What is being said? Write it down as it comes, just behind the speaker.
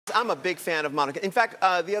I'm a big fan of Monica. In fact,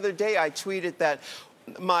 the other day I tweeted that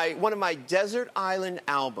one of my desert island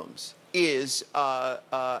albums is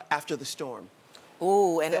After the Storm.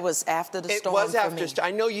 Ooh, and it was after the storm. It was after.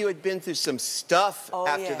 I know you had been through some stuff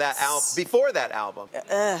after that album, before that album.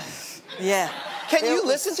 Yeah. Can you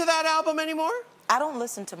listen to that album anymore? I don't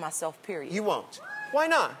listen to myself, period. You won't. Why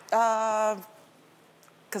not?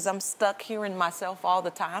 Because I'm stuck hearing myself all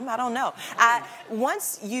the time. I don't know.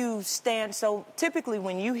 Once you stand, so typically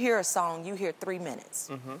when you hear a song, you hear 3 minutes.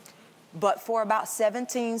 Mm-hmm. But for about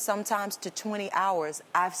 17, sometimes to 20 hours,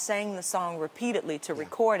 I've sang the song repeatedly to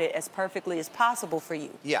record it as perfectly as possible for you.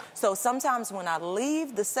 Yeah. So sometimes when I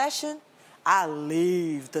leave the session, I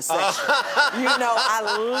leave the session. You know, I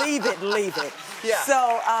leave it. Yeah.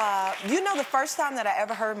 So, you know, the first time that I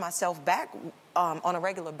ever heard myself back on a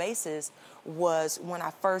regular basis was when I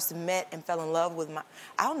first met and fell in love with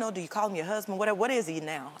I don't know, do you call him your husband? What is he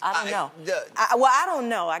now? I don't know. Well, I don't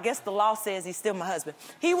know. I guess the law says he's still my husband.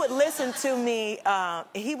 He would listen to me,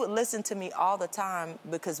 all the time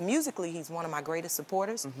because musically he's one of my greatest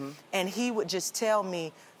supporters. Mm-hmm. And he would just tell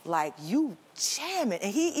me, like, you jam it.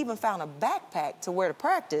 And he even found a backpack to wear to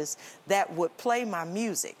practice that would play my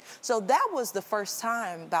music. So that was the first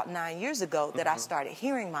time about 9 years ago that I started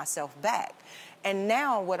hearing myself back. And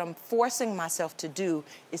now what I'm forcing myself to do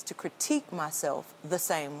is to critique myself the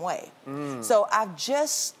same way. So I've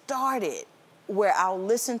just started where I'll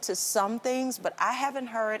listen to some things, but I haven't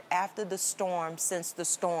heard After the Storm since the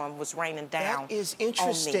storm was raining down. That is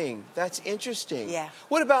interesting. That's interesting. Yeah.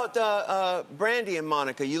 What about Brandy and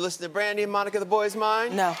Monica? You listen to Brandy and Monica, The Boy's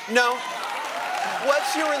Mine? No. No?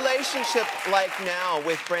 What's your relationship like now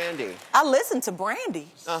with Brandy? I listen to Brandy.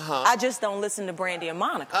 Uh-huh. I just don't listen to Brandy and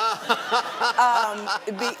Monica.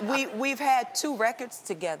 We've had 2 records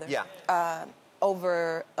together. Yeah.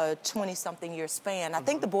 Over a 20-something year span. I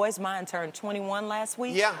think The Boy's Mine turned 21 last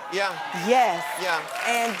week. Yeah, yeah. Yes. Yeah.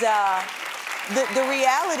 And the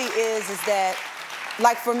reality is that,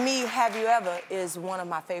 like for me, Have You Ever is one of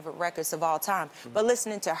my favorite records of all time. But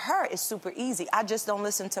listening to her is super easy. I just don't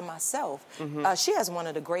listen to myself. She has one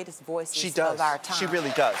of the greatest voices of our time. She really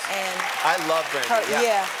does. And I love Brandy.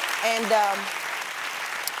 yeah. And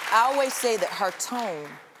I always say that her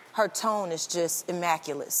tone is just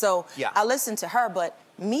immaculate. So I listen to her, but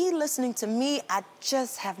me listening to me, I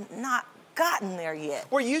just have not gotten there yet.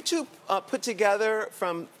 Were you two put together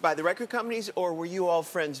by the record companies, or were you all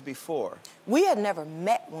friends before? We had never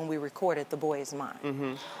met when we recorded The Boy Is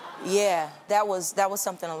Mine. Yeah, that was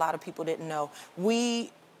something a lot of people didn't know.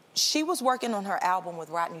 She was working on her album with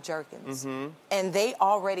Rodney Jerkins, and they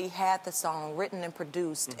already had the song written and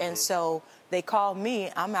produced, and so they called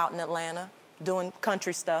me. I'm out in Atlanta doing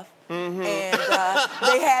country stuff, and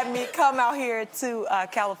they had me come out here to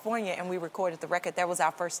California, and we recorded the record. That was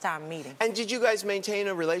our first time meeting. And did you guys maintain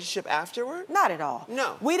a relationship afterward? Not at all.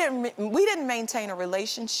 No. We didn't maintain a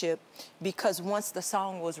relationship because once the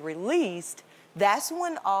song was released, that's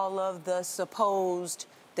when all of the supposed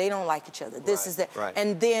they don't like each other. This is that. Right.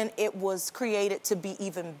 And then it was created to be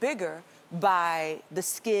even bigger by the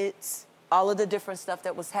skits, all of the different stuff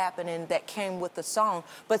that was happening that came with the song.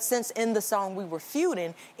 But since in the song we were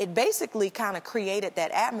feuding, it basically kind of created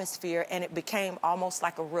that atmosphere, and it became almost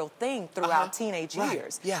like a real thing throughout teenage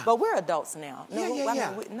years. Yeah. But we're adults now.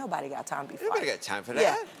 Yeah. Nobody got time to be fighting. Nobody got time for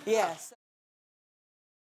that. Yes.